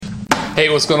Hey,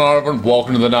 what's going on, everyone?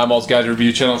 Welcome to the Nine Malls Guys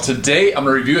Review channel. Today, I'm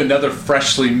going to review another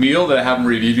Freshly meal that I haven't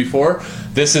reviewed before.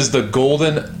 This is the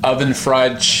golden oven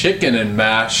fried chicken and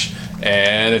mash,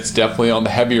 and it's definitely on the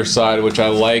heavier side, which I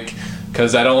like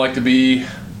because I don't like to be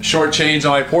shortchanged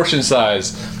on my portion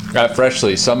size at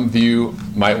Freshly. Some of you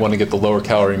might want to get the lower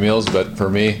calorie meals, but for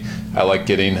me, I like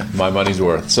getting my money's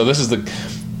worth. So this is the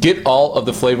get all of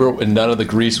the flavor and none of the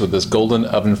grease with this golden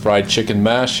oven fried chicken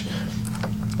mash.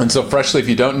 And so Freshly, if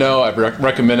you don't know, I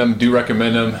recommend them,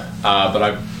 but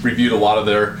I've reviewed a lot of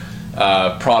their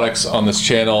products on this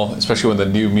channel, especially when the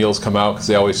new meals come out, because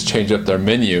they always change up their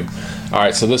menu. All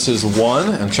right, so this is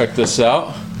one, and check this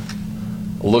out.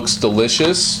 Looks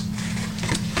delicious.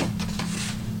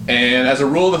 And as a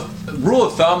rule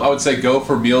of thumb, I would say go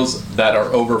for meals that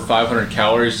are over 500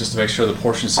 calories, just to make sure the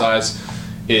portion size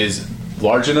is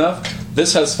large enough.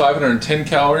 This has 510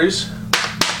 calories.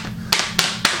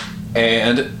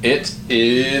 And it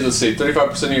is, let's see,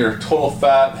 35% of your total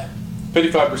fat,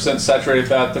 55% saturated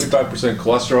fat, 35%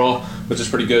 cholesterol, which is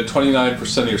pretty good,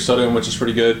 29% of your sodium, which is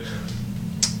pretty good.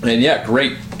 And yeah,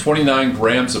 great, 29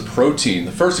 grams of protein.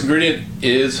 The first ingredient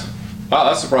is, wow,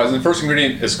 that's surprising. The first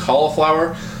ingredient is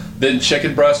cauliflower, then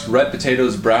chicken breast, red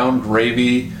potatoes, brown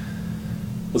gravy.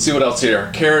 Let's see what else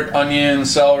here. Carrot, onion,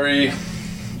 celery,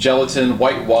 gelatin,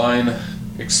 white wine,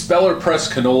 expeller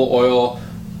pressed canola oil,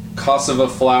 cassava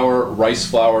flour, rice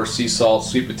flour, sea salt,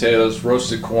 sweet potatoes,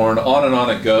 roasted corn, on and on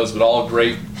it goes, but all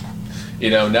great,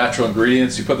 natural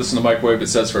ingredients. You put this in the microwave, it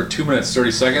says for 2 minutes,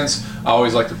 30 seconds. I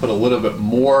always like to put a little bit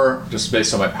more, just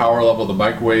based on my power level of the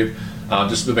microwave,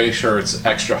 just to make sure it's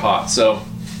extra hot. So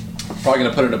I'm probably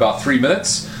gonna put it in about 3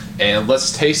 minutes, and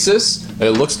let's taste this.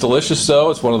 It looks delicious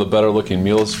though. It's one of the better looking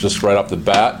meals just right off the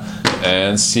bat,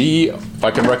 and see if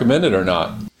I can recommend it or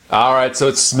not. All right, so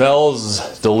it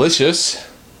smells delicious.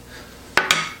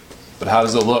 But how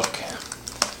does it look?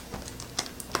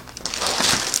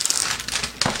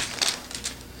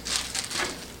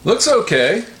 Looks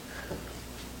okay.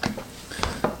 A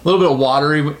little bit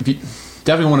watery. You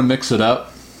definitely want to mix it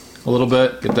up a little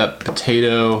bit. Get that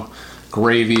potato,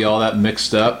 gravy, all that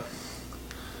mixed up.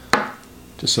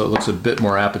 Just so it looks a bit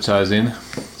more appetizing.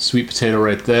 Sweet potato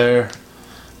right there.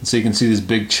 And so you can see these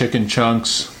big chicken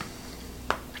chunks.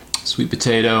 Sweet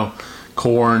potato,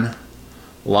 corn,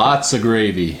 lots of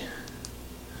gravy.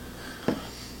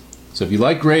 So if you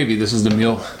like gravy, this is the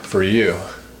meal for you.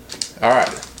 All right,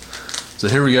 so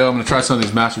here we go. I'm gonna try some of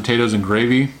these mashed potatoes and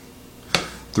gravy.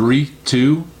 3,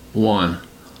 2, 1.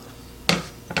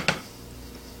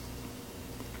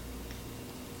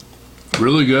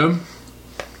 Really good.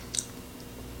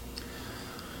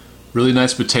 Really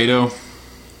nice potato.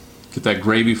 Get that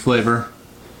gravy flavor.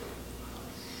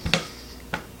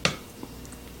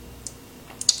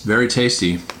 Very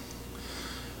tasty.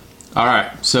 All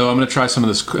right, so I'm gonna try some of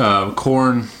this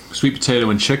corn, sweet potato,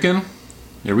 and chicken.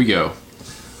 Here we go.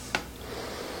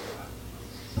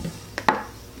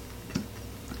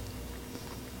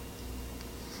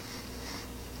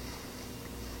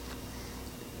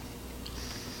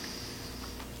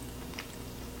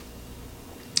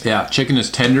 Yeah, chicken is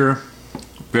tender,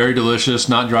 very delicious,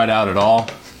 not dried out at all.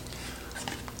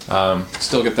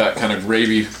 Still get that kind of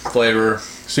gravy flavor.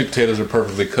 Sweet potatoes are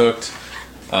perfectly cooked.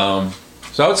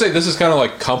 So I would say this is kind of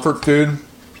like comfort food.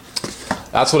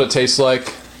 That's what it tastes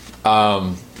like.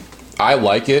 I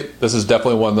like it. This is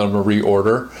definitely one that I'm gonna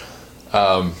reorder.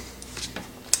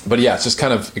 But yeah, it's just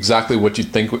kind of exactly what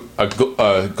you'd think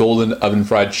a golden oven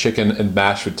fried chicken and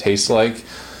mash would taste like.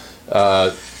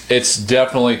 It's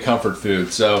definitely comfort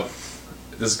food. So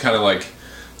this is kind of like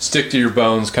stick to your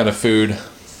bones kind of food.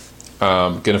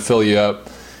 Gonna fill you up.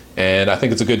 And I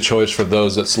think it's a good choice for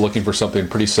those that's looking for something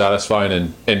pretty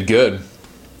satisfying and good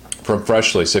from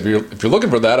Freshly. So if you're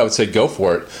looking for that, I would say go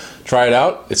for it. Try it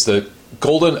out. It's the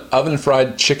golden oven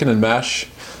fried chicken and mash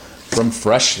from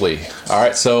Freshly. All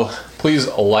right, so please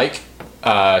like,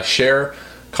 share,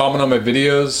 comment on my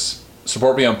videos,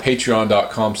 support me on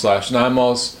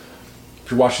patreon.com/9malls.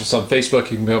 If you're watching this on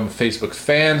Facebook, you can become a Facebook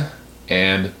fan,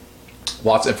 and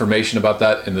lots of information about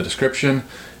that in the description,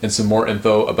 and some more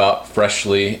info about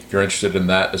Freshly if you're interested in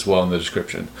that as well in the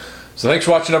description. So thanks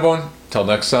for watching, everyone. Until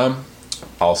next time,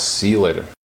 I'll see you later.